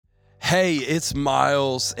Hey, it's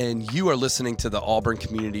Miles, and you are listening to the Auburn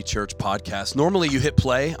Community Church podcast. Normally, you hit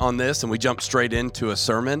play on this and we jump straight into a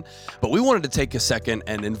sermon, but we wanted to take a second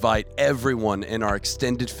and invite everyone in our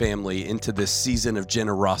extended family into this season of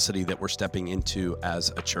generosity that we're stepping into as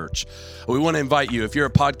a church. We want to invite you, if you're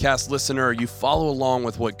a podcast listener, you follow along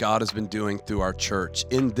with what God has been doing through our church.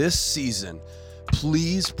 In this season,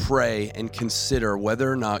 please pray and consider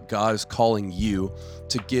whether or not God is calling you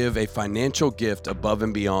to give a financial gift above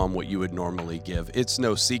and beyond what you would normally give. It's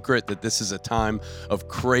no secret that this is a time of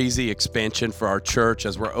crazy expansion for our church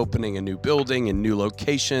as we're opening a new building and new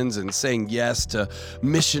locations and saying yes to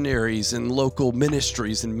missionaries and local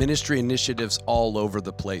ministries and ministry initiatives all over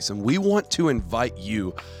the place. And we want to invite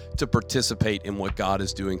you to participate in what God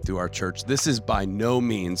is doing through our church. This is by no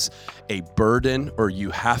means a burden or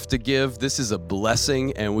you have to give. This is a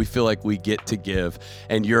blessing, and we feel like we get to give,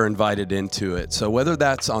 and you're invited into it. So whether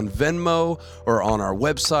that's on Venmo or on our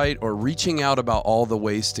website or reaching out about all the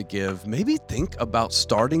ways to give, maybe think about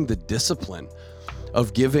starting the discipline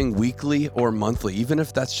of giving weekly or monthly, even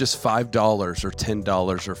if that's just $5 or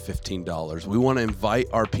 $10 or $15. We want to invite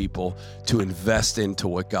our people to invest into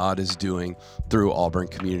what God is doing through Auburn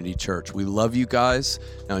Community Church. We love you guys.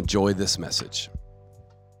 Now enjoy this message.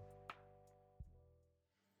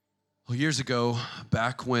 Well, years ago,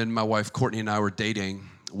 back when my wife Courtney and I were dating,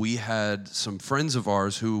 we had some friends of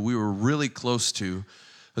ours who we were really close to,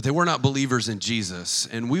 but they were not believers in Jesus.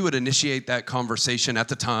 And we would initiate that conversation. At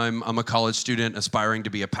the time, I'm a college student aspiring to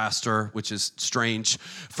be a pastor, which is strange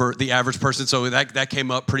for the average person. So that came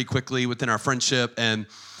up pretty quickly within our friendship.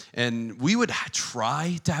 And we would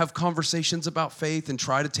try to have conversations about faith and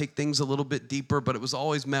try to take things a little bit deeper, but it was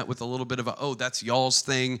always met with a little bit of oh, that's y'all's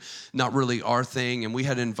thing, not really our thing. And we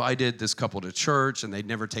had invited this couple to church, and they'd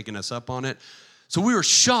never taken us up on it. So we were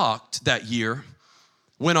shocked that year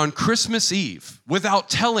when on Christmas Eve, without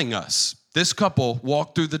telling us, this couple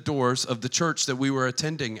walked through the doors of the church that we were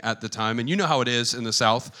attending at the time. And you know how it is in the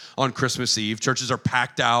South on Christmas Eve. Churches are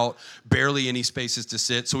packed out, barely any spaces to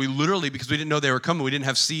sit. So we literally, because we didn't know they were coming, we didn't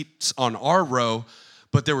have seats on our row,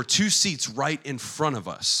 but there were two seats right in front of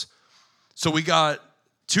us. So we got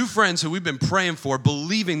two friends who we've been praying for,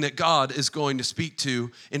 believing that God is going to speak to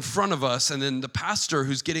in front of us, and then the pastor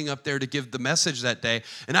who's getting up there to give the message that day.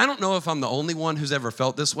 And I don't know if I'm the only one who's ever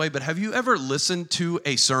felt this way, but have you ever listened to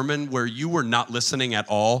a sermon where you were not listening at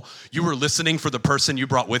all? You were listening for the person you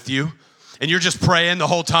brought with you? And you're just praying the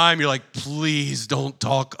whole time. You're like, please don't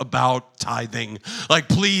talk about tithing. Like,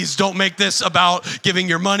 please don't make this about giving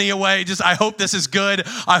your money away. I hope this is good.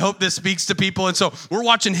 I hope this speaks to people. And so we're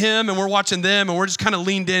watching him and we're watching them, and we're just kind of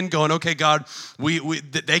leaned in going, okay, God,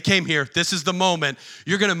 they came here. This is the moment.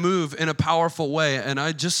 You're going to move in a powerful way. And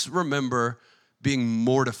I just remember being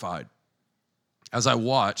mortified as I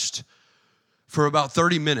watched for about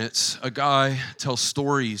 30 minutes, a guy tell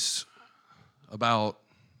stories about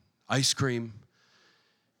ice cream.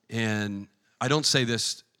 And I don't say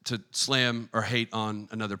this to slam or hate on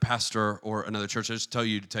another pastor or another church. I just tell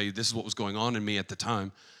you this is what was going on in me at the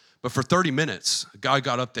time. But for 30 minutes, a guy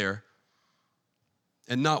got up there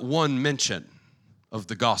and not one mention of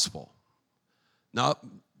the gospel, not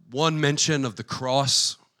one mention of the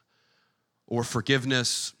cross or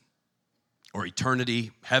forgiveness or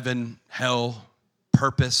eternity, heaven, hell,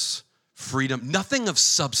 purpose, freedom, nothing of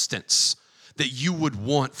substance that you would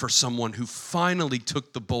want for someone who finally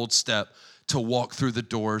took the bold step to walk through the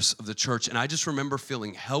doors of the church. And I just remember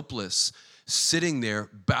feeling helpless, sitting there,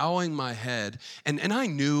 bowing my head. And I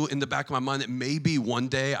knew in the back of my mind that maybe one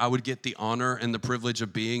day I would get the honor and the privilege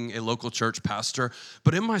of being a local church pastor.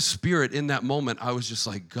 But in my spirit, in that moment, I was just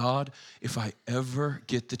like, God, if I ever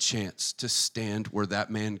get the chance to stand where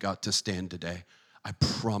that man got to stand today, I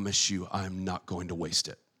promise you I'm not going to waste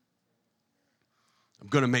it. I'm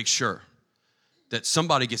going to make sure that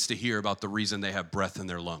somebody gets to hear about the reason they have breath in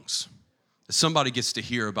their lungs. That somebody gets to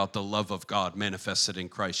hear about the love of God manifested in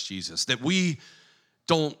Christ Jesus. That we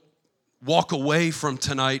don't walk away from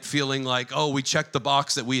tonight feeling like, oh, we checked the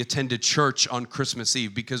box that we attended church on Christmas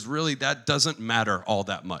Eve, because really that doesn't matter all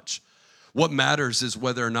that much. What matters is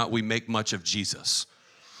whether or not we make much of Jesus.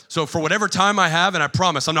 So for whatever time I have, and I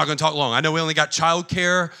promise I'm not going to talk long. I know we only got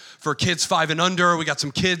childcare for kids 5 and under. We got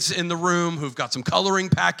some kids in the room who've got some coloring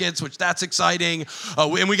packets, which that's exciting.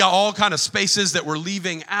 And we got all kind of spaces that we're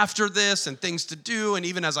leaving after this and things to do. And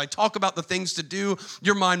even as I talk about the things to do,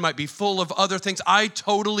 your mind might be full of other things. I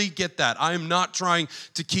totally get that. I am not trying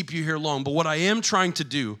to keep you here long. But what I am trying to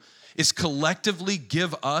do is collectively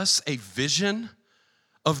give us a vision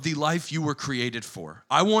of the life you were created for.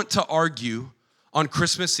 I want to argue on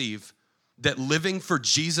Christmas Eve that living for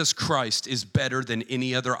Jesus Christ is better than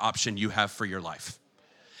any other option you have for your life.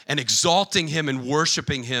 and exalting him and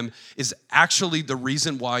worshiping him is actually the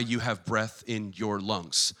reason why you have breath in your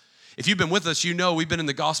lungs. If you've been with us, you know we've been in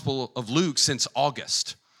the Gospel of Luke since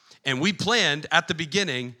August. And we planned at the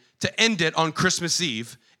beginning to end it on Christmas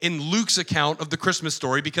Eve in Luke's account of the Christmas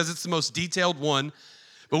story because it's the most detailed one.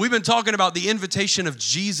 But we've been talking about the invitation of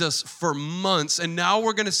Jesus for months, and now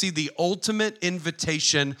we're going to see the ultimate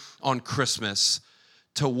invitation on Christmas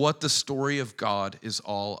to what the story of God is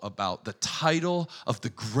all about. The title of the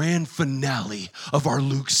grand finale of our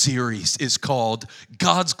Luke series is called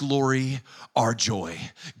God's Glory, Our Joy.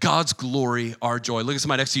 God's Glory, Our Joy. Look at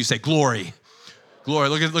somebody next to you, say glory. Glory.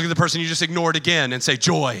 Look at the person you just ignored again and say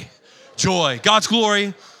joy. Joy. God's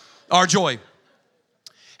glory, our joy.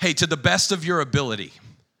 Hey, to the best of your ability,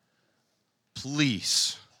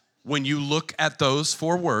 please, when you look at those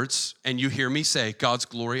 4 words and you hear me say, God's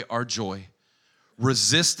glory, our joy,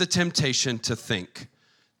 resist the temptation to think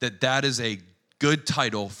that that is a good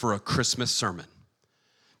title for a Christmas sermon.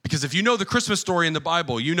 Because if you know the Christmas story in the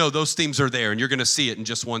Bible, you know those themes are there, and you're going to see it in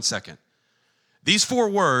just 1 second. These 4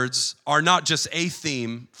 words are not just a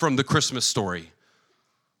theme from the Christmas story.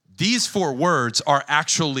 These 4 words are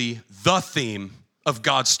actually the theme of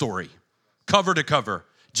God's story, cover to cover.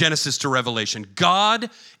 Genesis to Revelation. God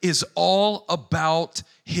is all about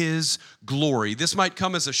his glory. This might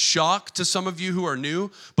come as a shock to some of you who are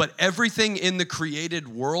new, but everything in the created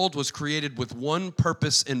world was created with one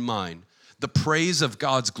purpose in mind, the praise of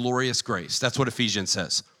God's glorious grace. That's what Ephesians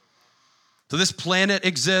says. So this planet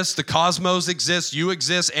exists, the cosmos exists, you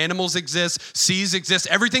exist, animals exist, seas exist,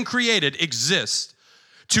 everything created exists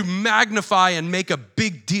to magnify and make a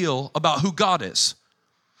big deal about who God is.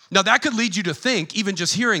 Now, that could lead you to think, even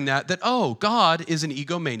just hearing that, oh, God is an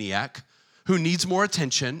egomaniac who needs more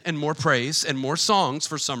attention and more praise and more songs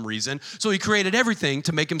for some reason, so he created everything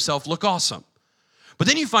to make himself look awesome. But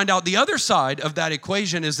then you find out the other side of that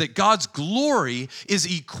equation is that God's glory is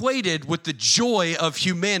equated with the joy of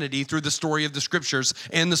humanity through the story of the scriptures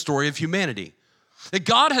and the story of humanity. That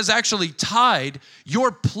God has actually tied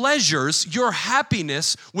your pleasures, your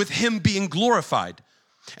happiness, with him being glorified.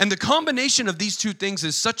 And the combination of these 2 things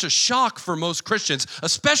is such a shock for most Christians,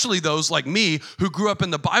 especially those like me who grew up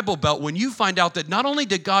in the Bible Belt, when you find out that not only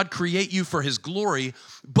did God create you for his glory,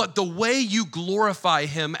 but the way you glorify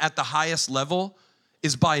him at the highest level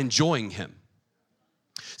is by enjoying him.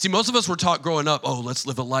 See, most of us were taught growing up, let's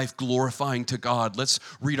live a life glorifying to God. Let's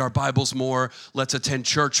read our Bibles more. Let's attend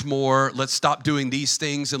church more. Let's stop doing these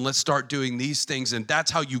things and let's start doing these things. And that's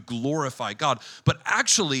how you glorify God. But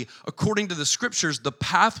actually, according to the scriptures, the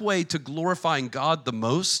pathway to glorifying God the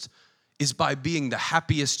most is by being the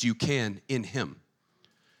happiest you can in him.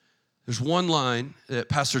 There's one line that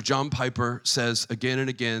Pastor John Piper says again and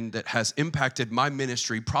again that has impacted my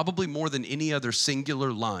ministry probably more than any other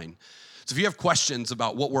singular line. So if you have questions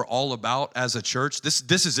about what we're all about as a church,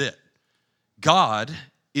 this is it. God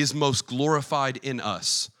is most glorified in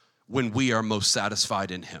us when we are most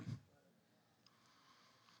satisfied in him.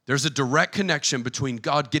 There's a direct connection between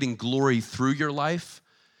God getting glory through your life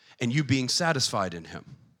and you being satisfied in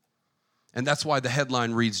him. And that's why the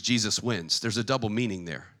headline reads, Jesus wins. There's a double meaning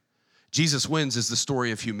there. Jesus wins is the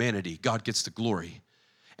story of humanity. God gets the glory.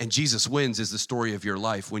 And Jesus wins is the story of your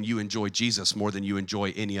life when you enjoy Jesus more than you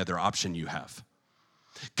enjoy any other option you have.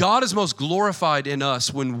 God is most glorified in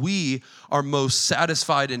us when we are most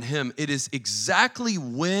satisfied in him. It is exactly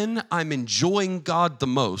when I'm enjoying God the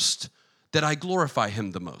most that I glorify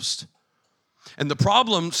him the most. And the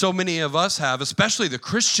problem so many of us have, especially the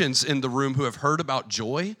Christians in the room who have heard about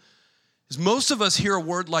joy, is most of us hear a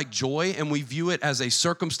word like joy and we view it as a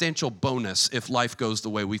circumstantial bonus if life goes the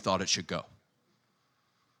way we thought it should go.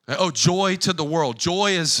 Joy to the world.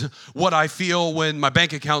 Joy is what I feel when my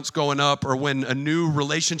bank account's going up or when a new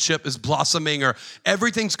relationship is blossoming or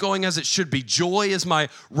everything's going as it should be. Joy is my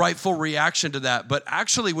rightful reaction to that. But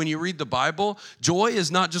actually, when you read the Bible, joy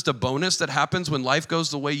is not just a bonus that happens when life goes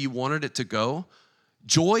the way you wanted it to go.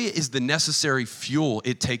 Joy is the necessary fuel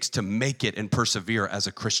it takes to make it and persevere as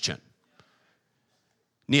a Christian.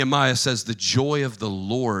 Nehemiah says, the joy of the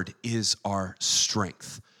Lord is our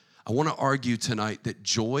strength. I want to argue tonight that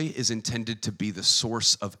joy is intended to be the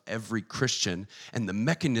source of every Christian and the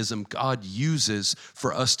mechanism God uses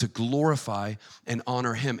for us to glorify and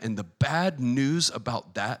honor him. And the bad news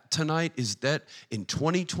about that tonight is that in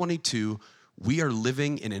 2022, we are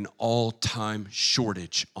living in an all-time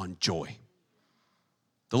shortage on joy.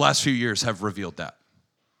 The last few years have revealed that.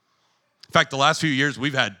 In fact, the last few years,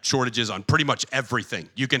 we've had shortages on pretty much everything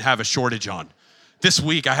you can have a shortage on. This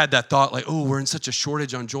week I had that thought like, oh, we're in such a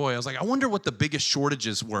shortage on joy. I was like, I wonder what the biggest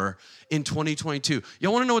shortages were in 2022.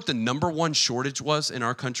 Y'all wanna know what the number one shortage was in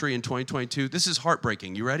our country in 2022? This is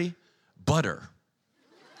heartbreaking. You ready? Butter.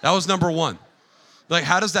 That was number one. Like,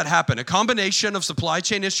 how does that happen? A combination of supply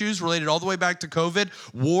chain issues related all the way back to COVID,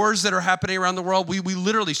 wars that are happening around the world. We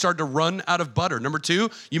literally started to run out of butter. Number two,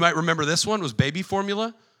 you might remember this one, was baby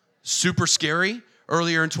formula. Super scary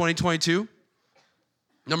earlier in 2022.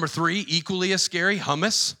 Number three, equally as scary,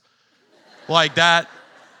 hummus. Like that.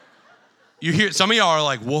 You hear, some of y'all are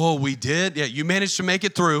like, whoa, we did? Yeah, you managed to make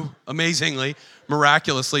it through, amazingly,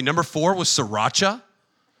 miraculously. Number four was sriracha.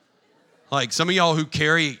 Like some of y'all who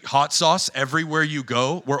carry hot sauce everywhere you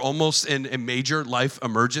go, we're almost in a major life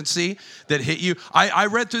emergency that hit you. I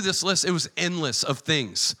read through this list. It was endless of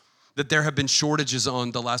things that there have been shortages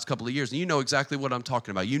on the last couple of years. And you know exactly what I'm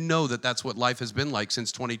talking about. You know that that's what life has been like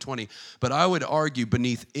since 2020. But I would argue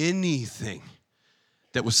beneath anything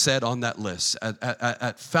that was said on that list,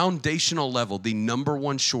 at foundational level, the number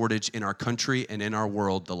one shortage in our country and in our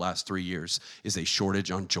world the last 3 years is a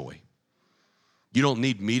shortage on joy. You don't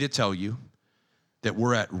need me to tell you that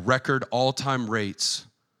we're at record all-time rates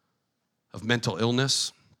of mental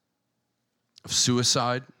illness, of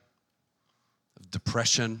suicide, of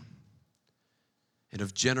depression, and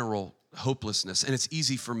of general hopelessness. And it's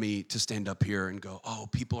easy for me to stand up here and go, oh,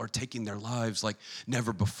 people are taking their lives like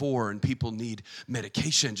never before, and people need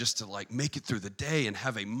medication just to like make it through the day and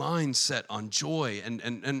have a mindset on joy.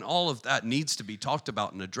 And all of that needs to be talked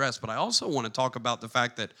about and addressed. But I also want to talk about the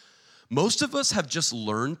fact that most of us have just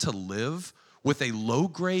learned to live with a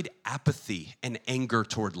low-grade apathy and anger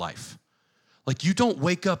toward life. Like you don't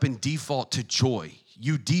wake up and default to joy.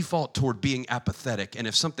 You default toward being apathetic. And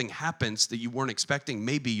if something happens that you weren't expecting,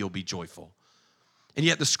 maybe you'll be joyful. And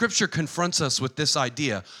yet the scripture confronts us with this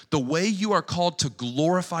idea. The way you are called to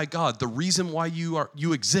glorify God, the reason why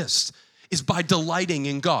you exist, is by delighting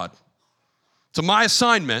in God. So my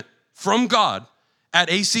assignment from God at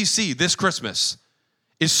ACC this Christmas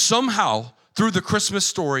is somehow, through the Christmas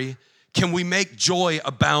story, can we make joy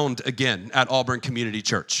abound again at Auburn Community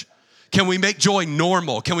Church? Can we make joy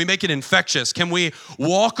normal? Can we make it infectious? Can we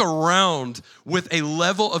walk around with a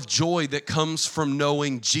level of joy that comes from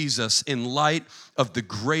knowing Jesus in light of the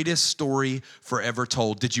greatest story forever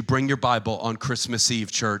told? Did you bring your Bible on Christmas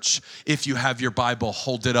Eve, church? If you have your Bible,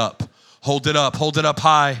 hold it up. Hold it up. Hold it up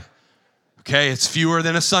high. Okay, it's fewer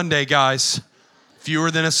than a Sunday, guys.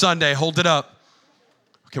 Fewer than a Sunday. Hold it up.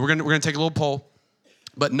 Okay, we're gonna take a little poll.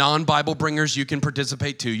 But non-Bible bringers, you can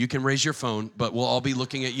participate too. You can raise your phone, but we'll all be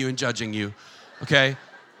looking at you and judging you. Okay?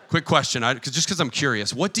 Quick question, just because I'm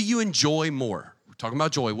curious. What do you enjoy more? We're talking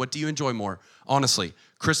about joy. What do you enjoy more? Honestly,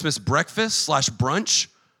 Christmas breakfast / brunch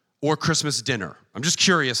or Christmas dinner? I'm just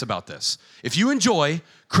curious about this. If you enjoy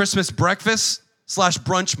Christmas breakfast /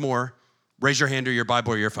 brunch more, raise your hand or your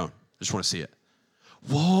Bible or your phone. I just want to see it.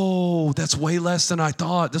 Whoa, that's way less than I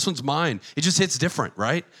thought. This one's mine. It just hits different,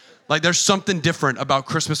 right? Like there's something different about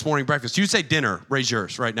Christmas morning breakfast. You say dinner, raise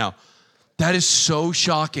yours right now. That is so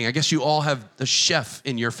shocking. I guess you all have a chef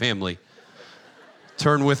in your family.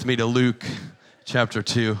 Turn with me to Luke chapter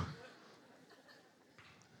 2.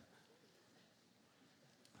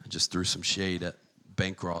 I just threw some shade at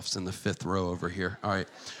Bancrofts in the 5th row over here. All right,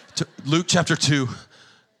 Luke chapter 2.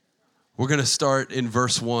 We're going to start in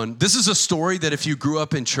verse 1. This is a story that if you grew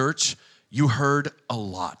up in church, you heard a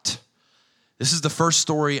lot. This is the first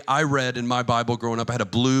story I read in my Bible growing up. I had a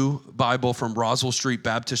blue Bible from Roswell Street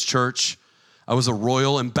Baptist Church. I was a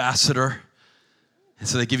royal ambassador. And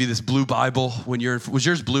so they give you this blue Bible when was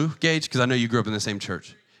yours blue, Gage? Because I know you grew up in the same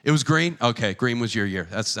church. It was green? Okay, green was your year.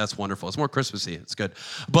 That's wonderful. It's more Christmassy. It's good.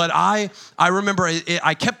 But I remember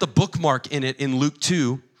I kept the bookmark in it in Luke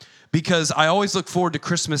 2 because I always look forward to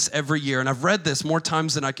Christmas every year. And I've read this more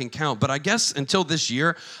times than I can count. But I guess until this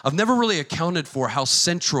year, I've never really accounted for how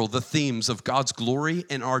central the themes of God's glory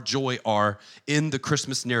and our joy are in the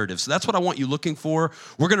Christmas narrative. So that's what I want you looking for.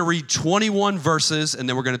 We're going to read 21 verses, and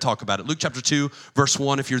then we're going to talk about it. Luke chapter 2, verse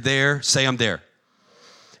 1. If you're there, say I'm there.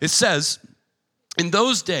 It says, in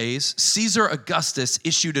those days, Caesar Augustus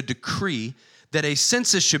issued a decree that a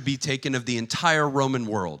census should be taken of the entire Roman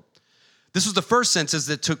world. This was the first census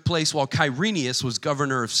that took place while Quirinius was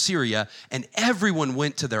governor of Syria, and everyone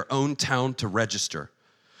went to their own town to register.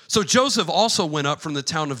 So Joseph also went up from the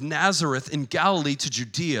town of Nazareth in Galilee to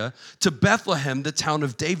Judea, to Bethlehem, the town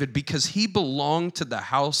of David, because he belonged to the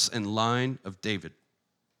house and line of David.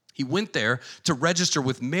 He went there to register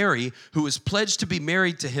with Mary, who was pledged to be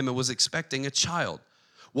married to him and was expecting a child.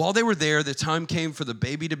 While they were there, the time came for the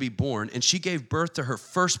baby to be born, and she gave birth to her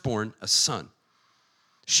firstborn, a son.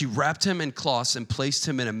 She wrapped him in cloths and placed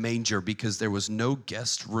him in a manger because there was no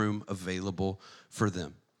guest room available for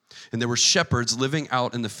them. And there were shepherds living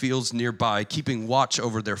out in the fields nearby, keeping watch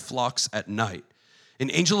over their flocks at night. An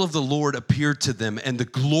angel of the Lord appeared to them, and the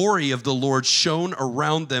glory of the Lord shone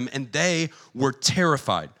around them, and they were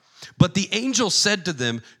terrified. But the angel said to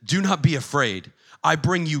them, "Do not be afraid. I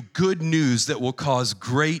bring you good news that will cause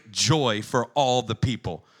great joy for all the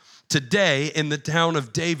people. Today, in the town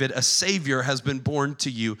of David, a Savior has been born to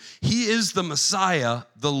you. He is the Messiah,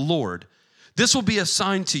 the Lord. This will be a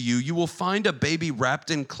sign to you. You will find a baby wrapped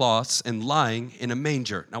in cloths and lying in a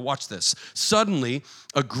manger." Now watch this. "Suddenly,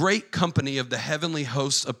 a great company of the heavenly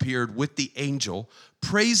hosts appeared with the angel,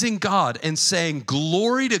 praising God and saying,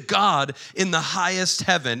 'Glory to God in the highest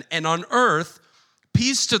heaven, and on earth,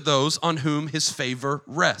 peace to those on whom his favor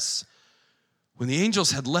rests.' When the angels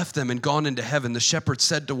had left them and gone into heaven, the shepherds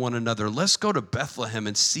said to one another, 'Let's go to Bethlehem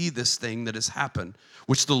and see this thing that has happened,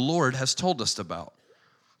 which the Lord has told us about.'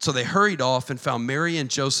 So they hurried off and found Mary and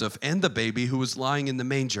Joseph and the baby who was lying in the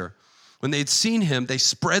manger. When they had seen him, they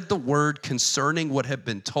spread the word concerning what had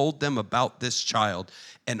been told them about this child,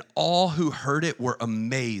 and all who heard it were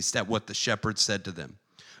amazed at what the shepherds said to them.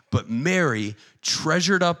 But Mary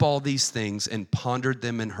treasured up all these things and pondered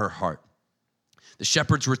them in her heart. The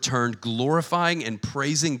shepherds returned, glorifying and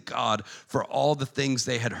praising God for all the things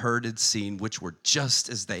they had heard and seen, which were just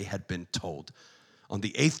as they had been told. On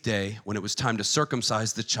the 8th day, when it was time to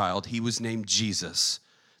circumcise the child, he was named Jesus,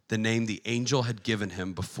 the name the angel had given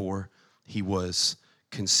him before he was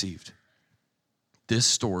conceived." This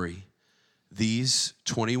story, these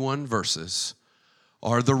 21 verses,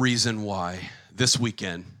 are the reason why this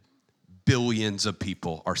weekend billions of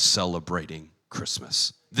people are celebrating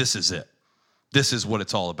Christmas. This is it. This is what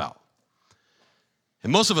it's all about.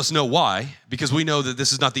 And most of us know why, because we know that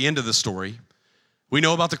this is not the end of the story. We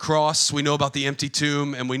know about the cross, we know about the empty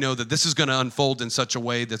tomb, and we know that this is going to unfold in such a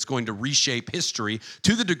way that's going to reshape history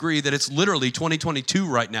to the degree that it's literally 2022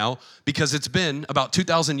 right now, because it's been about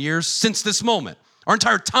 2,000 years since this moment. Our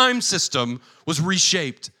entire time system was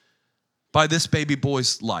reshaped by this baby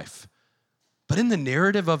boy's life. But in the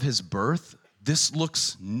narrative of his birth, this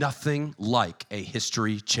looks nothing like a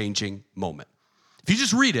history-changing moment. If you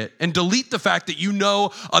just read it and delete the fact that you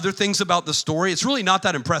know other things about the story, it's really not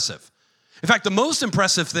that impressive. In fact, the most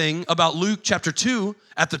impressive thing about Luke chapter 2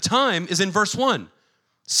 at the time is in verse 1.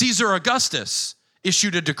 Caesar Augustus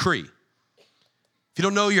issued a decree. If you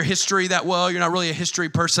don't know your history that well, you're not really a history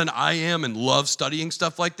person. I am and love studying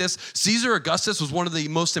stuff like this. Caesar Augustus was one of the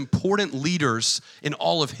most important leaders in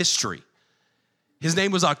all of history. His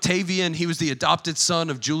name was Octavian. He was the adopted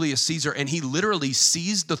son of Julius Caesar, and he literally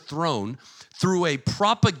seized the throne through a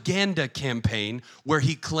propaganda campaign where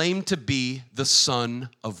he claimed to be the Son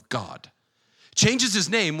of God. Changes his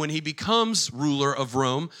name when he becomes ruler of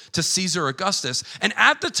Rome to Caesar Augustus. And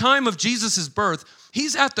at the time of Jesus' birth,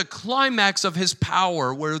 he's at the climax of his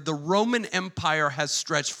power where the Roman Empire has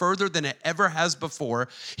stretched further than it ever has before.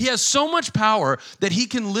 He has so much power that he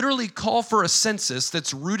can literally call for a census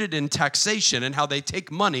that's rooted in taxation and how they take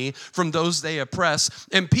money from those they oppress.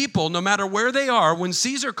 And people, no matter where they are, when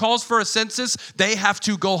Caesar calls for a census, they have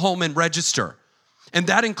to go home and register. And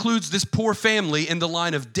that includes this poor family in the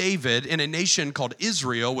line of David in a nation called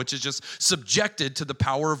Israel, which is just subjected to the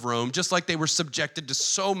power of Rome, just like they were subjected to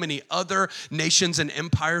so many other nations and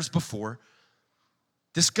empires before.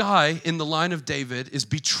 This guy in the line of David is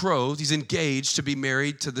betrothed. He's engaged to be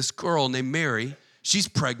married to this girl named Mary. She's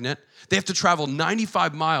pregnant. They have to travel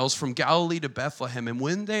 95 miles from Galilee to Bethlehem. And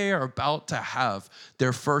when they are about to have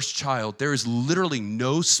their first child, there is literally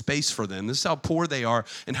no space for them. This is how poor they are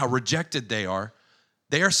and how rejected they are.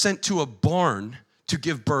 They are sent to a barn to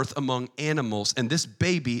give birth among animals, and this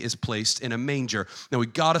baby is placed in a manger. Now, we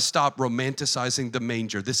got to stop romanticizing the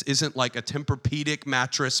manger. This isn't like a Tempur-Pedic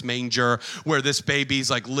mattress manger where this baby's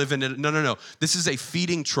like living in it. No. This is a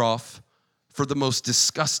feeding trough for the most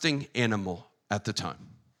disgusting animal at the time,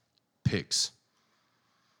 pigs.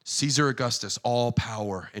 Caesar Augustus, all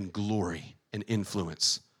power and glory and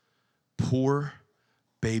influence. Poor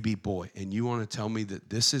baby boy. And you want to tell me that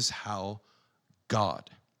this is how God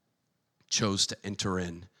chose to enter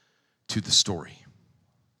in to the story.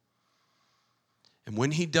 And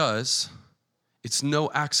when he does, it's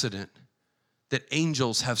no accident that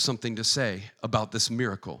angels have something to say about this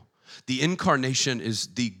miracle. The incarnation is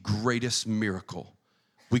the greatest miracle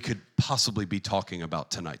we could possibly be talking about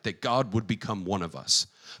tonight, that God would become one of us.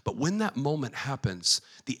 But when that moment happens,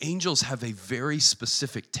 the angels have a very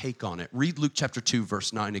specific take on it. Read Luke chapter 2,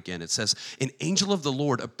 verse 9 again. It says, "An angel of the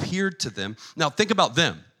Lord appeared to them." Now think about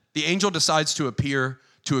them. The angel decides to appear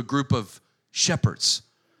to a group of shepherds.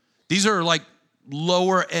 These are like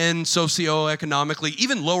lower end socioeconomically,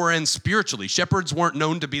 even lower end spiritually. Shepherds weren't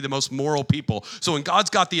known to be the most moral people. So when God's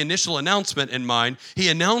got the initial announcement in mind, he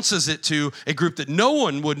announces it to a group that no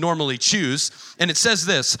one would normally choose. And it says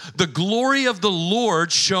this, the glory of the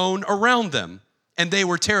Lord shone around them, and they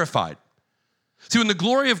were terrified. See, when the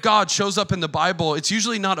glory of God shows up in the Bible, it's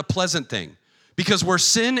usually not a pleasant thing, because where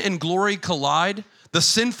sin and glory collide, the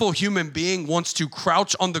sinful human being wants to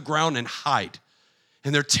crouch on the ground and hide.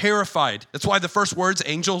 And they're terrified. That's why the first words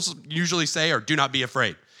angels usually say are, do not be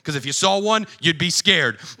afraid. Because if you saw one, you'd be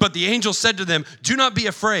scared. But the angel said to them, do not be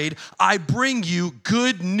afraid. I bring you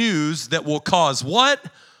good news that will cause what?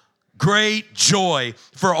 Great joy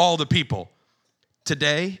for all the people.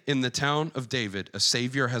 Today, in the town of David, a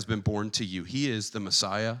Savior has been born to you. He is the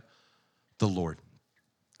Messiah, the Lord.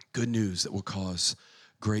 Good news that will cause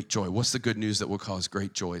great joy. What's the good news that will cause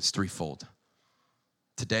great joy? It's threefold.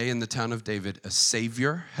 Today, in the town of David, a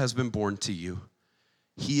Savior has been born to you.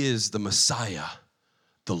 He is the Messiah,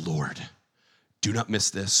 the Lord. Do not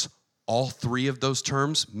miss this. All three of those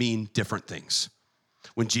terms mean different things.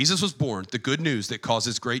 When Jesus was born, the good news that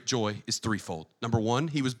causes great joy is threefold. Number one,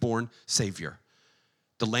 he was born Savior.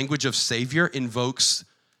 The language of Savior invokes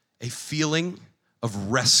a feeling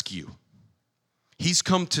of rescue. He's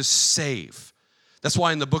come to save. That's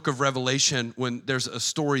why in the book of Revelation, when there's a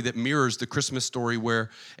story that mirrors the Christmas story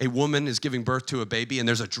where a woman is giving birth to a baby and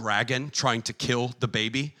there's a dragon trying to kill the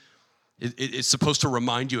baby, it's supposed to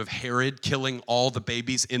remind you of Herod killing all the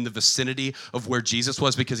babies in the vicinity of where Jesus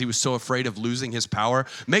was because he was so afraid of losing his power.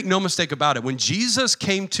 Make no mistake about it. When Jesus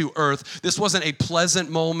came to earth, this wasn't a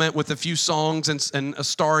pleasant moment with a few songs and a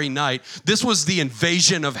starry night. This was the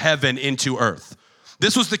invasion of heaven into earth.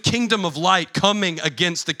 This was the kingdom of light coming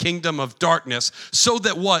against the kingdom of darkness. So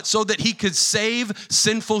that what? So that he could save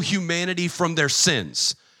sinful humanity from their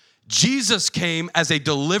sins. Jesus came as a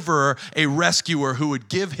deliverer, a rescuer who would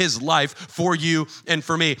give his life for you and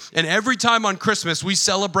for me. And every time on Christmas we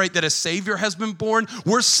celebrate that a Savior has been born,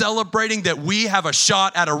 we're celebrating that we have a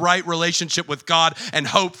shot at a right relationship with God and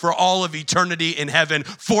hope for all of eternity in heaven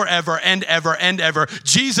forever and ever and ever.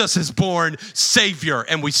 Jesus is born Savior,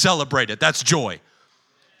 and we celebrate it. That's joy.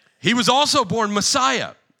 He was also born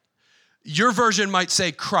Messiah. Your version might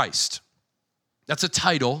say Christ. That's a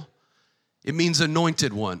title. It means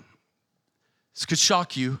anointed one. This could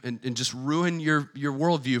shock you and just ruin your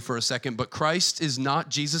worldview for a second, but Christ is not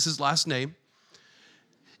Jesus' last name.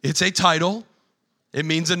 It's a title. It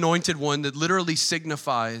means anointed one that literally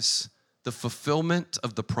signifies the fulfillment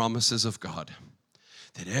of the promises of God.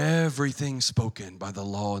 That everything spoken by the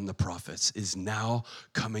law and the prophets is now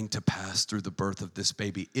coming to pass through the birth of this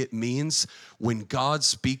baby. It means when God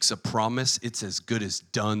speaks a promise, it's as good as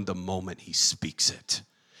done the moment he speaks it.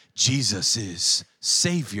 Jesus is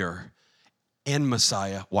Savior and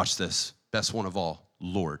Messiah. Watch this, best one of all,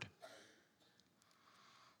 Lord.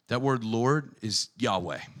 That word Lord is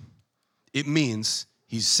Yahweh. It means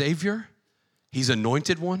he's Savior, he's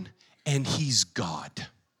anointed one, and he's God.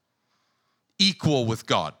 Equal with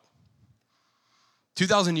God.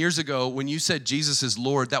 2,000 years ago, when you said Jesus is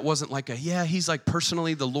Lord, that wasn't like he's like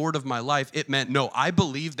personally the Lord of my life. It meant, no, I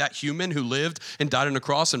believe that human who lived and died on a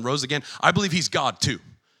cross and rose again, I believe he's God too.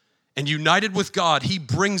 And united with God, he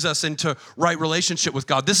brings us into right relationship with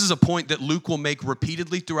God. This is a point that Luke will make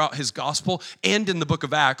repeatedly throughout his gospel and in the book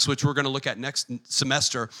of Acts, which we're going to look at next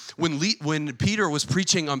semester. When Peter was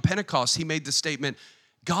preaching on Pentecost, he made the statement,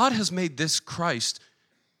 God has made this Christ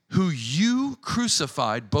who you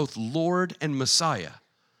crucified both Lord and Messiah.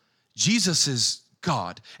 Jesus is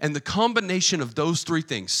God. And the combination of those three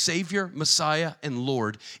things, Savior, Messiah, and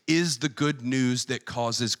Lord, is the good news that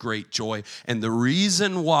causes great joy. And the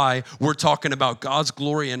reason why we're talking about God's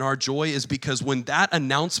glory and our joy is because when that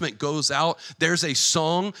announcement goes out, there's a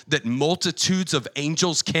song that multitudes of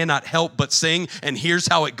angels cannot help but sing. And here's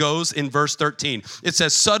how it goes in verse 13. It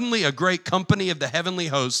says, suddenly a great company of the heavenly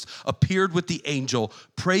host appeared with the angel,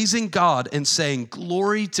 praising God and saying,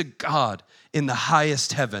 glory to God in the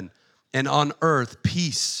highest heaven, and on earth,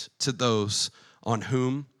 peace to those on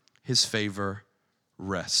whom his favor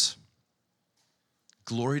rests.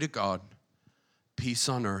 Glory to God, peace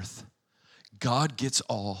on earth. God gets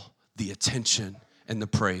all the attention and the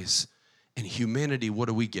praise. And humanity, what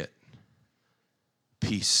do we get?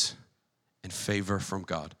 Peace and favor from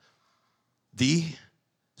God. The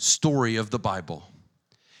story of the Bible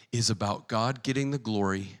is about God getting the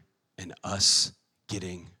glory and us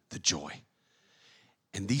getting the joy.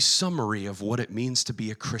 And the summary of what it means to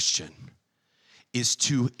be a Christian is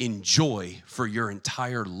to enjoy for your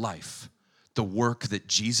entire life the work that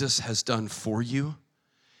Jesus has done for you,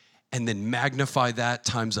 and then magnify that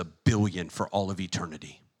times 1 billion for all of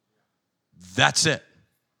eternity. That's it.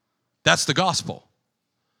 That's the gospel.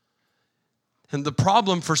 And the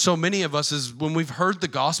problem for so many of us is when we've heard the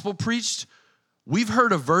gospel preached, we've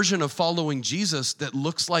heard a version of following Jesus that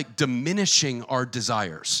looks like diminishing our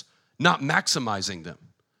desires, not maximizing them.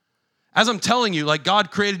 As I'm telling you, like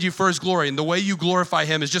God created you for his glory, and the way you glorify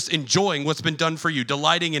him is just enjoying what's been done for you,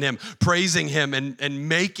 delighting in him, praising him, and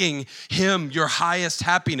making him your highest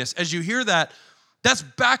happiness. As you hear that, that's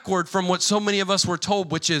backward from what so many of us were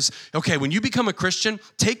told, which is, okay, when you become a Christian,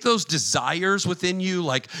 take those desires within you,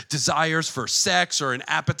 like desires for sex or an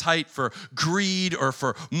appetite for greed or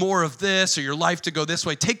for more of this or your life to go this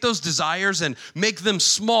way. Take those desires and make them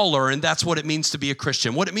smaller, and that's what it means to be a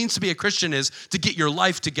Christian. What it means to be a Christian is to get your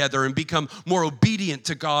life together and become more obedient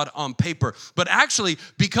to God on paper. But actually,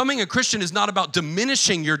 becoming a Christian is not about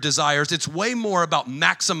diminishing your desires. It's way more about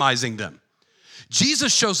maximizing them.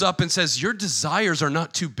 Jesus shows up and says, your desires are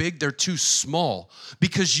not too big, they're too small.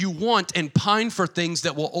 Because you want and pine for things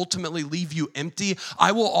that will ultimately leave you empty,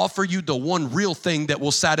 I will offer you the one real thing that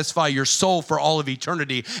will satisfy your soul for all of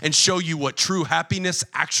eternity and show you what true happiness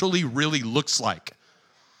actually really looks like.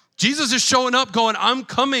 Jesus is showing up going, I'm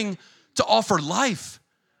coming to offer life.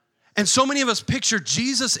 And so many of us picture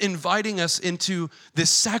Jesus inviting us into this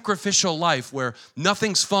sacrificial life where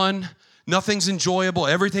nothing's fun, nothing's enjoyable.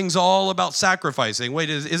 Everything's all about sacrificing. Wait,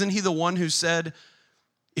 isn't he the one who said,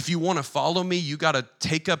 if you want to follow me, you got to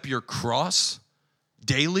take up your cross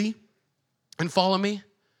daily and follow me?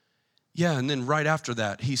 Yeah, and then right after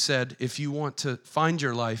that, he said, if you want to find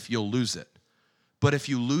your life, you'll lose it. But if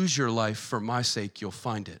you lose your life for my sake, you'll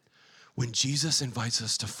find it. When Jesus invites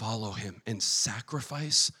us to follow him and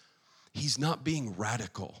sacrifice, he's not being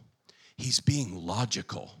radical. He's being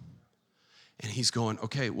logical. And he's going,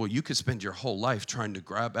 okay, well, you could spend your whole life trying to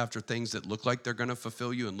grab after things that look like they're going to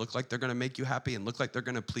fulfill you and look like they're going to make you happy and look like they're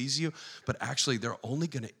going to please you, but actually they're only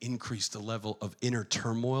going to increase the level of inner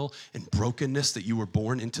turmoil and brokenness that you were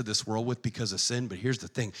born into this world with because of sin. But here's the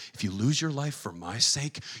thing, if you lose your life for my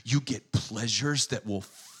sake, you get pleasures that will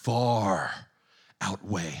far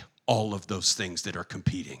outweigh all of those things that are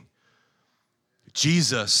competing.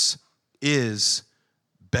 Jesus is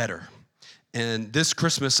better. And this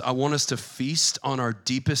Christmas, I want us to feast on our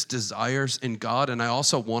deepest desires in God. And I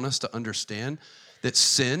also want us to understand that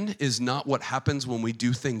sin is not what happens when we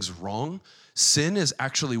do things wrong. Sin is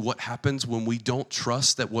actually what happens when we don't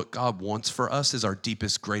trust that what God wants for us is our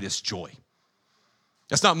deepest, greatest joy.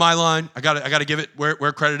 That's not my line. I got to give it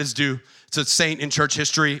where credit is due. It's a saint in church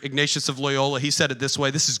history, Ignatius of Loyola. He said it this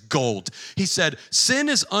way. This is gold. He said, sin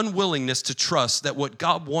is unwillingness to trust that what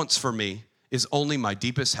God wants for me is only my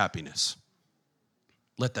deepest happiness.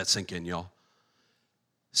 Let that sink in, y'all.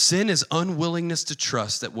 Sin is unwillingness to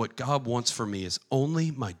trust that what God wants for me is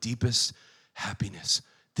only my deepest happiness.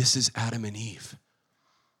 This is Adam and Eve.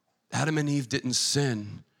 Adam and Eve didn't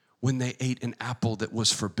sin when they ate an apple that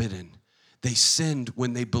was forbidden. They sinned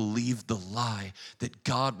when they believed the lie that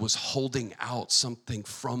God was holding out something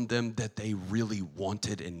from them that they really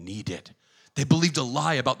wanted and needed. They believed a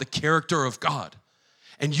lie about the character of God.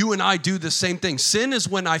 And you and I do the same thing. Sin is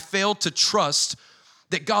when I fail to trust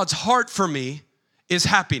that God's heart for me is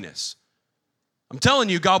happiness. I'm telling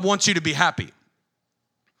you, God wants you to be happy.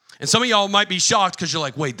 And some of y'all might be shocked because you're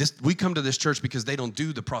like, wait, we come to this church because they don't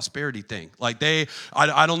do the prosperity thing. Like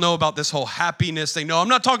I don't know about this whole happiness thing. No, I'm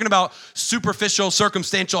not talking about superficial,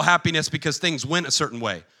 circumstantial happiness because things went a certain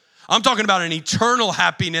way. I'm talking about an eternal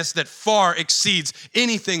happiness that far exceeds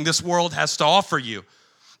anything this world has to offer you.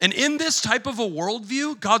 And in this type of a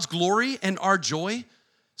worldview, God's glory and our joy,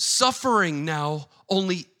 suffering now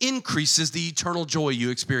only increases the eternal joy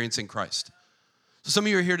you experience in Christ. So some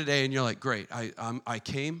of you are here today and you're like, great, I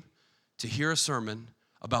came to hear a sermon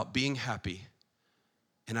about being happy,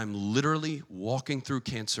 and I'm literally walking through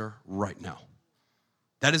cancer right now.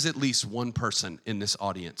 That is at least one person in this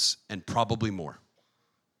audience, and probably more.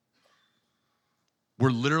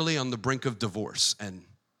 We're literally on the brink of divorce, and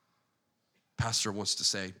Pastor wants to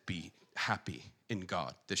say, be happy in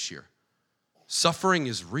God this year. Suffering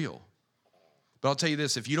is real. But I'll tell you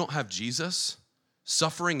this, if you don't have Jesus,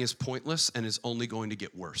 suffering is pointless and is only going to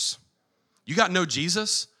get worse. You got no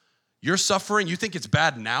Jesus, you're suffering, you think it's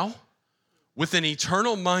bad now? With an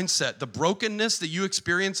eternal mindset, the brokenness that you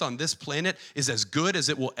experience on this planet is as good as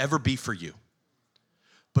it will ever be for you.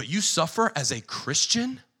 But you suffer as a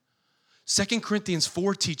Christian? 2 Corinthians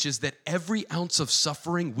 4 teaches that every ounce of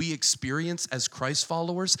suffering we experience as Christ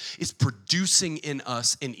followers is producing in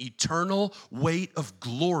us an eternal weight of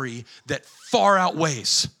glory that far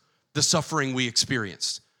outweighs the suffering we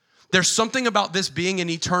experienced. There's something about this being an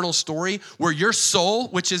eternal story where your soul,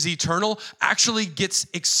 which is eternal, actually gets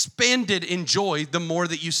expanded in joy the more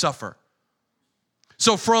that you suffer.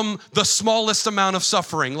 So from the smallest amount of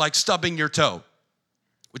suffering, like stubbing your toe,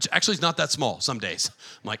 which actually is not that small some days.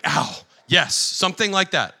 I'm like, ow, yes, something like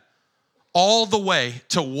that. All the way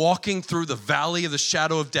to walking through the valley of the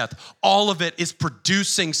shadow of death. All of it is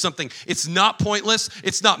producing something. It's not pointless.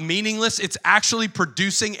 It's not meaningless. It's actually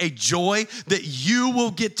producing a joy that you will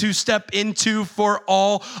get to step into for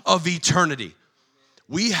all of eternity.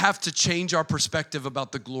 We have to change our perspective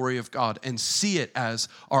about the glory of God and see it as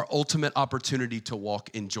our ultimate opportunity to walk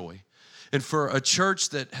in joy. And for a church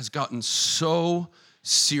that has gotten so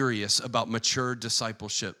serious about mature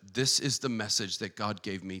discipleship, this is the message that God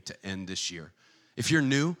gave me to end this year. If you're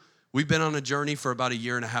new, we've been on a journey for about 1.5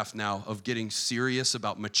 years now of getting serious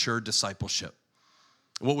about mature discipleship.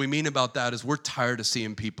 What we mean about that is we're tired of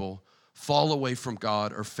seeing people fall away from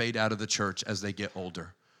God or fade out of the church as they get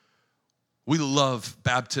older. We love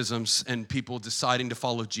baptisms and people deciding to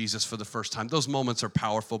follow Jesus for the first time. Those moments are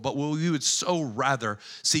powerful, but we would so rather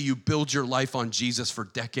see you build your life on Jesus for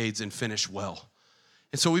decades and finish well.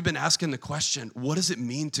 And so we've been asking the question, what does it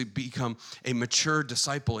mean to become a mature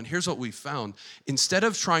disciple? And here's what we found. Instead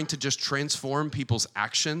of trying to just transform people's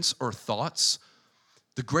actions or thoughts,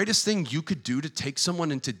 the greatest thing you could do to take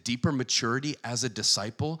someone into deeper maturity as a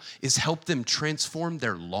disciple is help them transform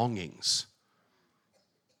their longings.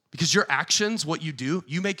 Because your actions, what you do,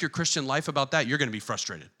 you make your Christian life about that, you're gonna be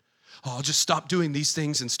frustrated. Oh, I'll just stop doing these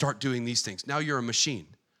things and start doing these things. Now you're a machine.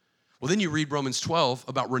 Well, then you read Romans 12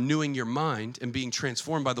 about renewing your mind and being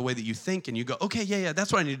transformed by the way that you think, and you go, okay, yeah,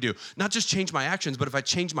 that's what I need to do. Not just change my actions, but if I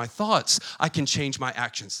change my thoughts, I can change my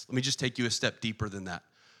actions. Let me just take you a step deeper than that.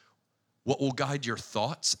 What will guide your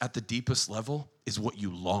thoughts at the deepest level is what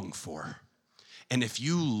you long for. And if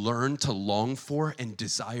you learn to long for and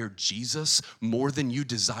desire Jesus more than you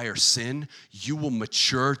desire sin, you will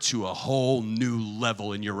mature to a whole new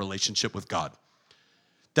level in your relationship with God.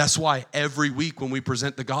 That's why every week when we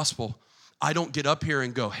present the gospel, I don't get up here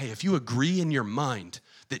and go, hey, if you agree in your mind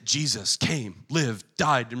that Jesus came, lived,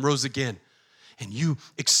 died, and rose again, and you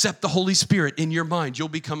accept the Holy Spirit in your mind, you'll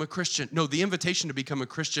become a Christian. No, the invitation to become a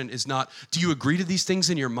Christian is not, do you agree to these things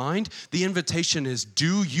in your mind? The invitation is,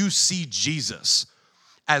 do you see Jesus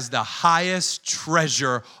as the highest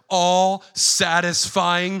treasure, all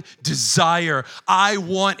satisfying desire? I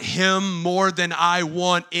want him more than I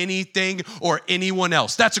want anything or anyone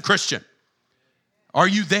else. That's a Christian. Are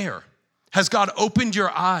you there? Has God opened your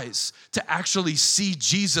eyes to actually see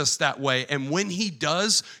Jesus that way? And when he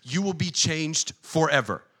does, you will be changed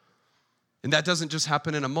forever. And that doesn't just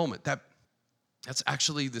happen in a moment. That's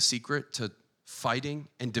actually the secret to fighting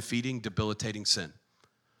and defeating debilitating sin.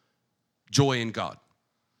 Joy in God.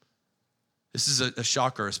 This is a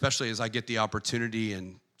shocker, especially as I get the opportunity,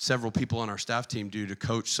 and several people on our staff team do, to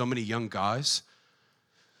coach so many young guys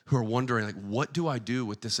who are wondering, like, what do I do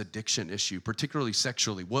with this addiction issue, particularly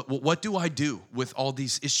sexually? What do I do with all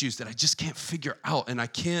these issues that I just can't figure out, and I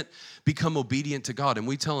can't become obedient to God? And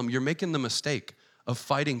we tell them, you're making the mistake of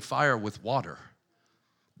fighting fire with water.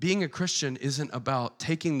 Being a Christian isn't about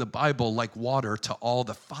taking the Bible like water to all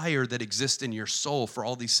the fire that exists in your soul for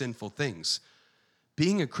all these sinful things.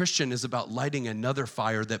 Being a Christian is about lighting another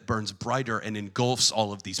fire that burns brighter and engulfs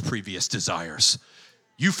all of these previous desires.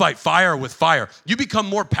 You fight fire with fire. You become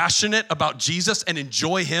more passionate about Jesus and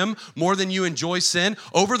enjoy him more than you enjoy sin.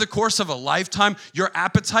 Over the course of a lifetime, your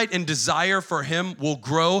appetite and desire for him will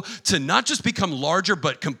grow to not just become larger,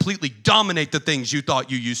 but completely dominate the things you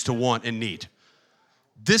thought you used to want and need.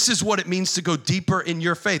 This is what it means to go deeper in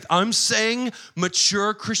your faith. I'm saying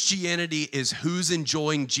mature Christianity is who's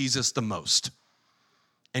enjoying Jesus the most.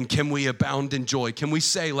 And can we abound in joy? Can we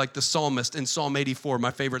say, like the psalmist in Psalm 84,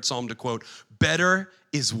 my favorite psalm to quote, better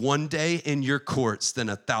is one day in your courts than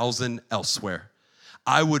 1,000 elsewhere.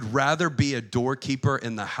 I would rather be a doorkeeper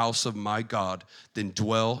in the house of my God than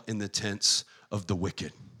dwell in the tents of the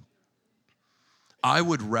wicked. I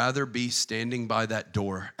would rather be standing by that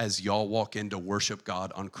door as y'all walk in to worship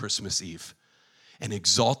God on Christmas Eve and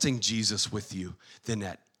exalting Jesus with you than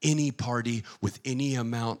at any party with any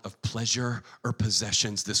amount of pleasure or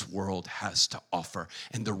possessions this world has to offer.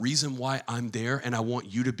 And the reason why I'm there and I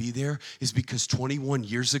want you to be there is because 21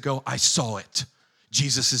 years ago, I saw it.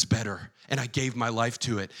 Jesus is better, and I gave my life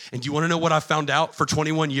to it. And do you want to know what I found out for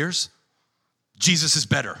 21 years? Jesus is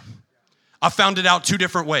better. I found it out 2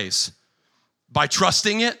 different ways. By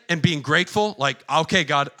trusting it and being grateful, like, okay,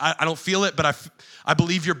 God, I don't feel it, but I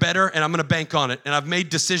believe you're better, and I'm gonna bank on it. And I've made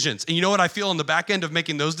decisions. And you know what I feel on the back end of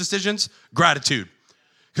making those decisions? Gratitude.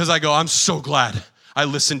 Because I go, I'm so glad I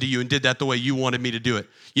listened to you and did that the way you wanted me to do it.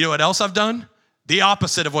 You know what else I've done? The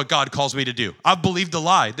opposite of what God calls me to do. I've believed the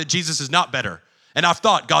lie that Jesus is not better. And I've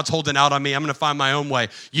thought, God's holding out on me. I'm going to find my own way.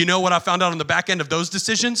 You know what I found out on the back end of those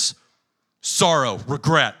decisions? Sorrow,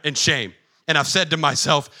 regret, and shame. And I've said to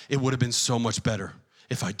myself, it would have been so much better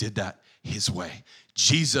if I did that his way.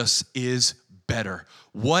 Jesus is better.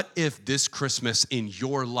 What if this Christmas in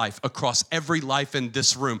your life, across every life in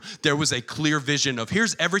this room, there was a clear vision of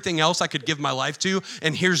here's everything else I could give my life to,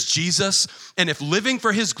 and here's Jesus. And if living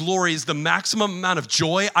for his glory is the maximum amount of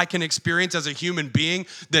joy I can experience as a human being,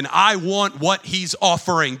 then I want what he's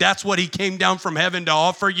offering. That's what he came down from heaven to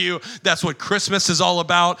offer you. That's what Christmas is all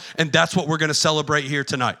about, and that's what we're going to celebrate here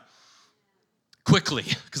tonight. Quickly,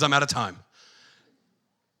 because I'm out of time.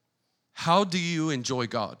 How do you enjoy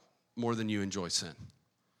God more than you enjoy sin?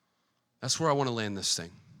 That's where I want to land this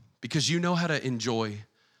thing. Because you know how to enjoy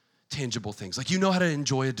tangible things. Like you know how to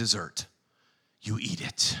enjoy a dessert. You eat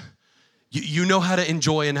it. You know how to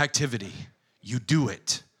enjoy an activity. You do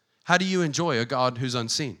it. How do you enjoy a God who's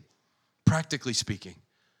unseen? Practically speaking.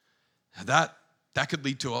 That could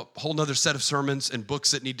lead to a whole nother set of sermons and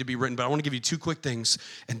books that need to be written. But I want to give you two quick things.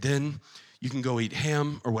 And then you can go eat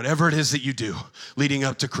ham or whatever it is that you do leading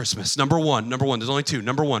up to Christmas. Number one, there's only two.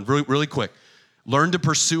 Number one, really quick. Learn to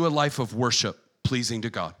pursue a life of worship pleasing to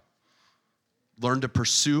God. Learn to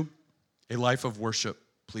pursue a life of worship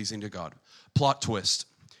pleasing to God. Plot twist.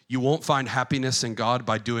 You won't find happiness in God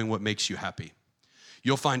by doing what makes you happy.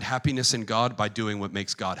 You'll find happiness in God by doing what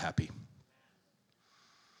makes God happy.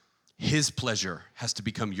 His pleasure has to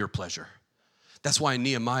become your pleasure. That's why in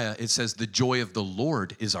Nehemiah, it says the joy of the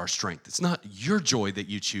Lord is our strength. It's not your joy that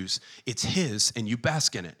you choose. It's his, and you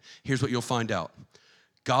bask in it. Here's what you'll find out.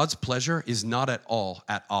 God's pleasure is not at all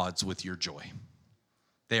at odds with your joy.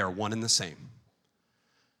 They are one and the same.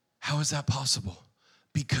 How is that possible?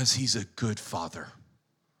 Because he's a good father.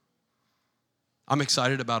 I'm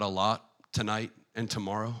excited about a lot tonight and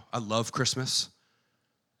tomorrow. I love Christmas.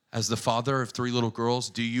 As the father of 3 little girls,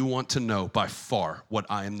 do you want to know by far what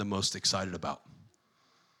I am the most excited about?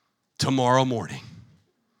 Tomorrow morning.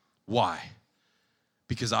 Why?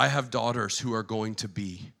 Because I have daughters who are going to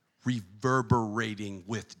be reverberating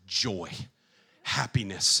with joy,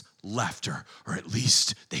 happiness, laughter, or at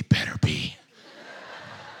least they better be.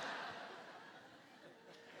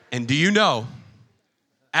 And do you know,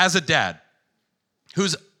 as a dad,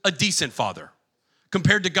 who's a decent father,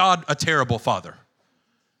 compared to God, a terrible father,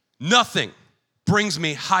 nothing brings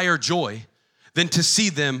me higher joy than to see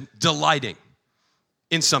them delighting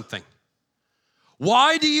in something.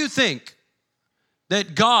 Why do you think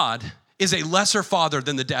that God is a lesser father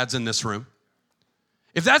than the dads in this room?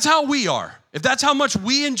 If that's how we are, if that's how much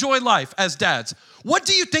we enjoy life as dads, what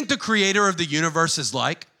do you think the creator of the universe is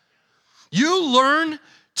like? You learn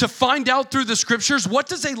to find out through the scriptures, what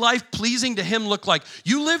does a life pleasing to him look like?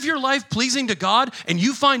 You live your life pleasing to God, and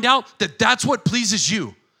you find out that that's what pleases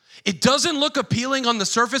you. It doesn't look appealing on the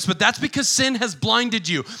surface, but that's because sin has blinded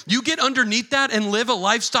you. You get underneath that and live a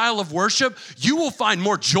lifestyle of worship, you will find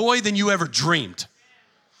more joy than you ever dreamed.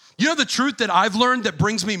 You know the truth that I've learned that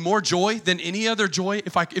brings me more joy than any other joy?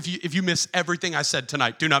 If you miss everything I said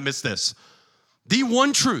tonight, do not miss this. The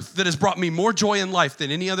one truth that has brought me more joy in life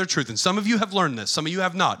than any other truth, and some of you have learned this, some of you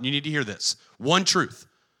have not, and you need to hear this. One truth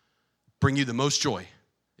bring you the most joy.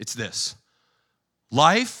 It's this.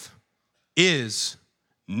 Life is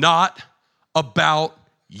not about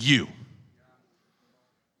you.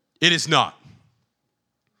 It is not.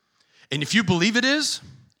 And if you believe it is,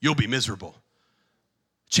 you'll be miserable.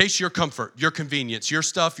 Chase your comfort, your convenience, your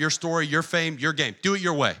stuff, your story, your fame, your game. Do it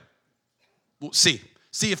your way. We'll see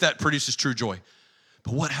if that produces true joy.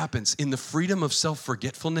 But what happens? In the freedom of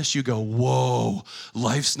self-forgetfulness, you go, whoa,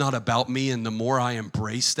 life's not about me. And the more I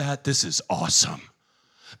embrace that, this is awesome.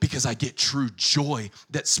 Because I get true joy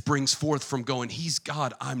that springs forth from going, he's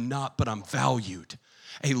God, I'm not, but I'm valued.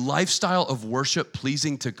 A lifestyle of worship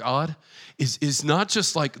pleasing to God is not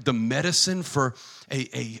just like the medicine for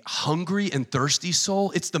a hungry and thirsty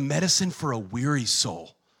soul. It's the medicine for a weary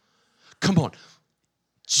soul. Come on.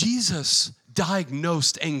 Jesus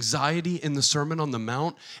diagnosed anxiety in the Sermon on the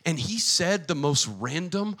Mount, and he said the most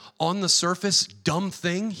random, on the surface, dumb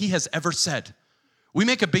thing he has ever said. We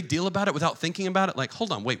make a big deal about it without thinking about it. Like,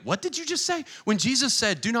 hold on, wait, what did you just say? When Jesus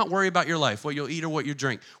said, do not worry about your life, what you'll eat or what you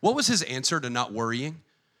drink, what was his answer to not worrying?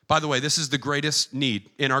 By the way, this is the greatest need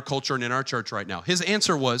in our culture and in our church right now. His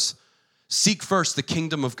answer was, seek first the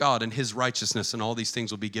kingdom of God and his righteousness, and all these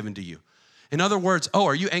things will be given to you. In other words,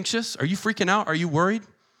 are you anxious? Are you freaking out? Are you worried?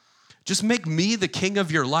 Just make me the king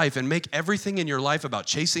of your life and make everything in your life about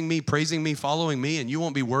chasing me, praising me, following me, and you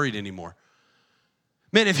won't be worried anymore.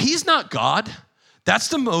 Man, if he's not God, that's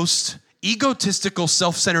the most egotistical,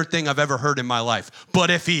 self-centered thing I've ever heard in my life. But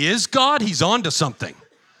if he is God, he's on to something.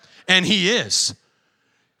 And he is.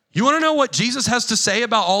 You want to know what Jesus has to say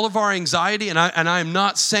about all of our anxiety? And I am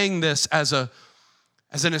not saying this as an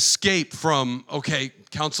escape from, okay,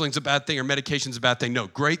 counseling's a bad thing or medication's a bad thing. No,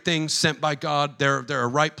 great things sent by God. There are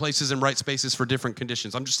right places and right spaces for different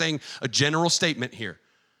conditions. I'm just saying a general statement here.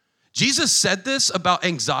 Jesus said this about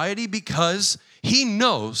anxiety because he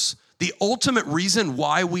knows the ultimate reason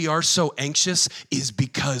why we are so anxious is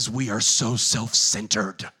because we are so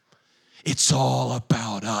self-centered. It's all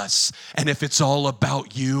about us. And if it's all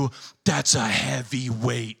about you, that's a heavy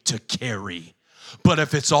weight to carry. But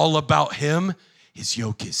if it's all about him, his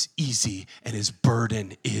yoke is easy and his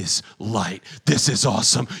burden is light. This is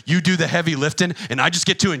awesome. You do the heavy lifting and I just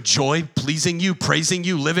get to enjoy pleasing you, praising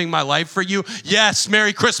you, living my life for you. Yes,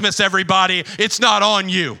 Merry Christmas, everybody. It's not on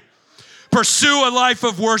you. Pursue a life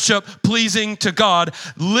of worship, pleasing to God.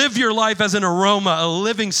 Live your life as an aroma, a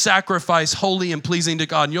living sacrifice, holy and pleasing to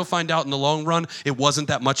God. And you'll find out in the long run, it wasn't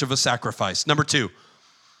that much of a sacrifice. Number 2,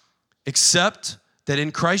 accept that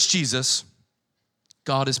in Christ Jesus,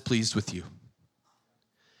 God is pleased with you.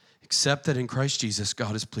 Accept that in Christ Jesus,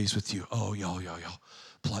 God is pleased with you. Oh, y'all.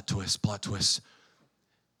 Plot twist.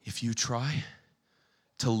 If you try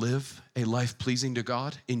to live a life pleasing to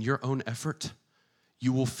God in your own effort,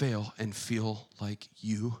 you will fail and feel like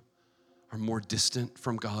you are more distant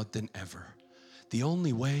from God than ever. The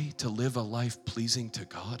only way to live a life pleasing to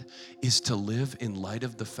God is to live in light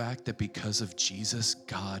of the fact that because of Jesus,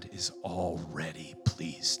 God is already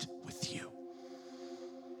pleased with you.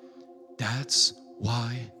 That's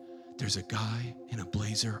why there's a guy in a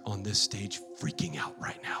blazer on this stage freaking out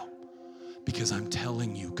right now. Because I'm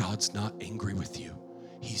telling you, God's not angry with you.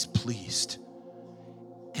 He's pleased.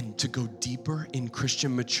 And to go deeper in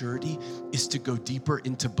Christian maturity is to go deeper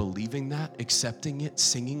into believing that, accepting it,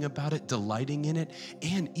 singing about it, delighting in it,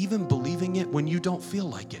 and even believing it when you don't feel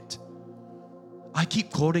like it. I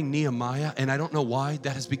keep quoting Nehemiah, and I don't know why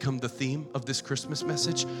that has become the theme of this Christmas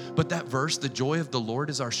message, but that verse, the joy of the Lord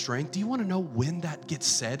is our strength. Do you want to know when that gets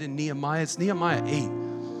said in Nehemiah? It's Nehemiah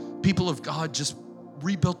 8. People of God just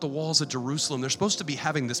rebuilt the walls of Jerusalem. They're supposed to be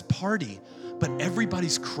having this party, but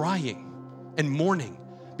everybody's crying and mourning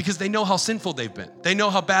because they know how sinful they've been. They know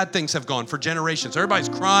how bad things have gone for generations. Everybody's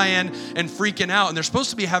crying and freaking out, and they're supposed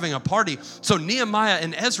to be having a party. So Nehemiah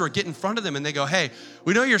and Ezra get in front of them, and they go, hey,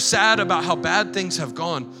 we know you're sad about how bad things have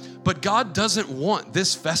gone, but God doesn't want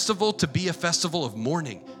this festival to be a festival of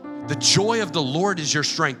mourning. The joy of the Lord is your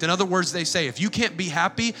strength. In other words, they say, if you can't be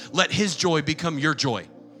happy, let his joy become your joy.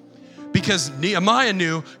 Because Nehemiah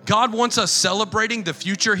knew God wants us celebrating the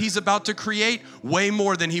future he's about to create way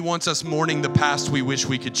more than he wants us mourning the past we wish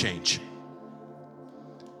we could change.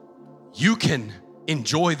 You can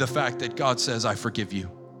enjoy the fact that God says, I forgive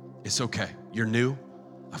you. It's okay. You're new.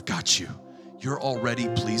 I've got you. You're already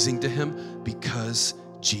pleasing to him because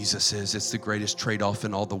Jesus is. It's the greatest trade-off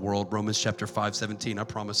in all the world. Romans chapter 5:17. I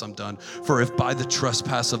promise I'm done. For if by the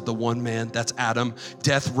trespass of the one man, that's Adam,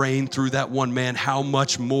 death reigned through that one man, how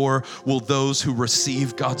much more will those who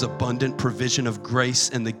receive God's abundant provision of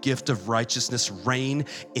grace and the gift of righteousness reign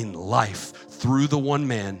in life through the one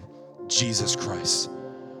man, Jesus Christ?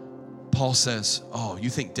 Paul says, oh,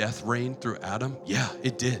 you think death reigned through Adam? Yeah,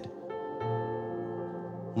 it did.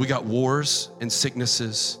 We got wars and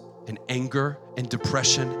sicknesses and anger and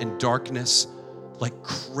depression and darkness like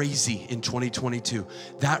crazy in 2022.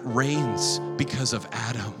 That reigns because of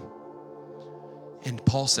Adam. And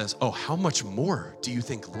Paul says, oh, how much more do you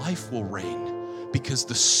think life will reign? Because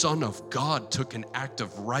the Son of God took an act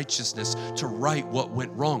of righteousness to right what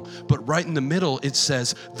went wrong. But right in the middle, it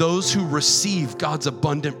says, those who receive God's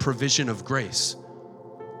abundant provision of grace.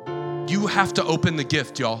 You have to open the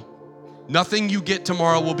gift, y'all. Nothing you get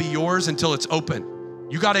tomorrow will be yours until it's open.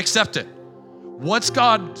 You got to accept it. What's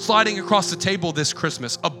God sliding across the table this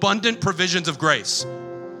Christmas? Abundant provisions of grace.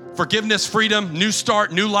 Forgiveness, freedom, new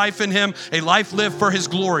start, new life in him, a life lived for his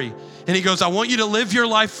glory. And he goes, I want you to live your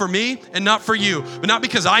life for me and not for you, but not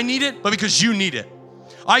because I need it, but because you need it.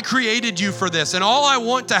 I created you for this. And all I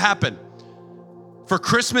want to happen for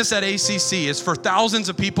Christmas at ACC is for thousands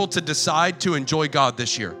of people to decide to enjoy God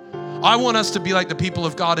this year. I want us to be like the people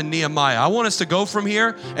of God in Nehemiah. I want us to go from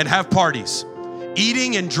here and have parties,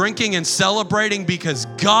 eating and drinking and celebrating because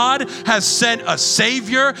God has sent a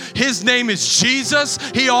Savior. His name is Jesus.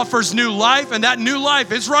 He offers new life, and that new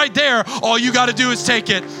life is right there. All you got to do is take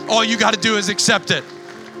it. All you got to do is accept it.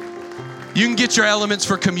 You can get your elements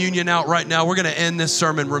for communion out right now. We're going to end this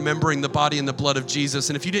sermon remembering the body and the blood of Jesus.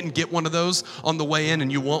 And if you didn't get one of those on the way in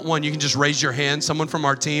and you want one, you can just raise your hand. Someone from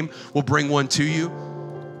our team will bring one to you.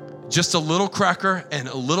 Just a little cracker and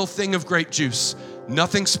a little thing of grape juice.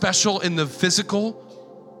 Nothing special in the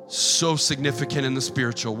physical so significant in the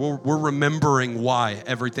spiritual. We're remembering why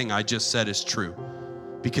everything I just said is true,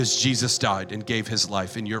 because Jesus died and gave his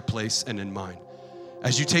life in your place and in mine.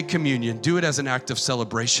 As you take communion, do it as an act of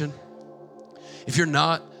celebration. If you're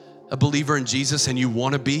not a believer in Jesus and you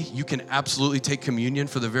want to be, you can absolutely take communion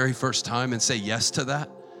for the very first time and say yes to that.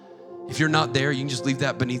 If you're not there, you can just leave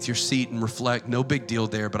that beneath your seat and reflect. No big deal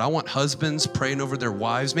there. But I want husbands praying over their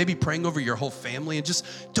wives, maybe praying over your whole family, and just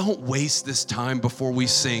don't waste this time before we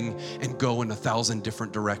sing and go in 1,000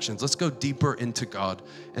 different directions. Let's go deeper into God,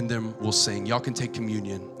 and then we'll sing. Y'all can take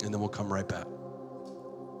communion, and then we'll come right back.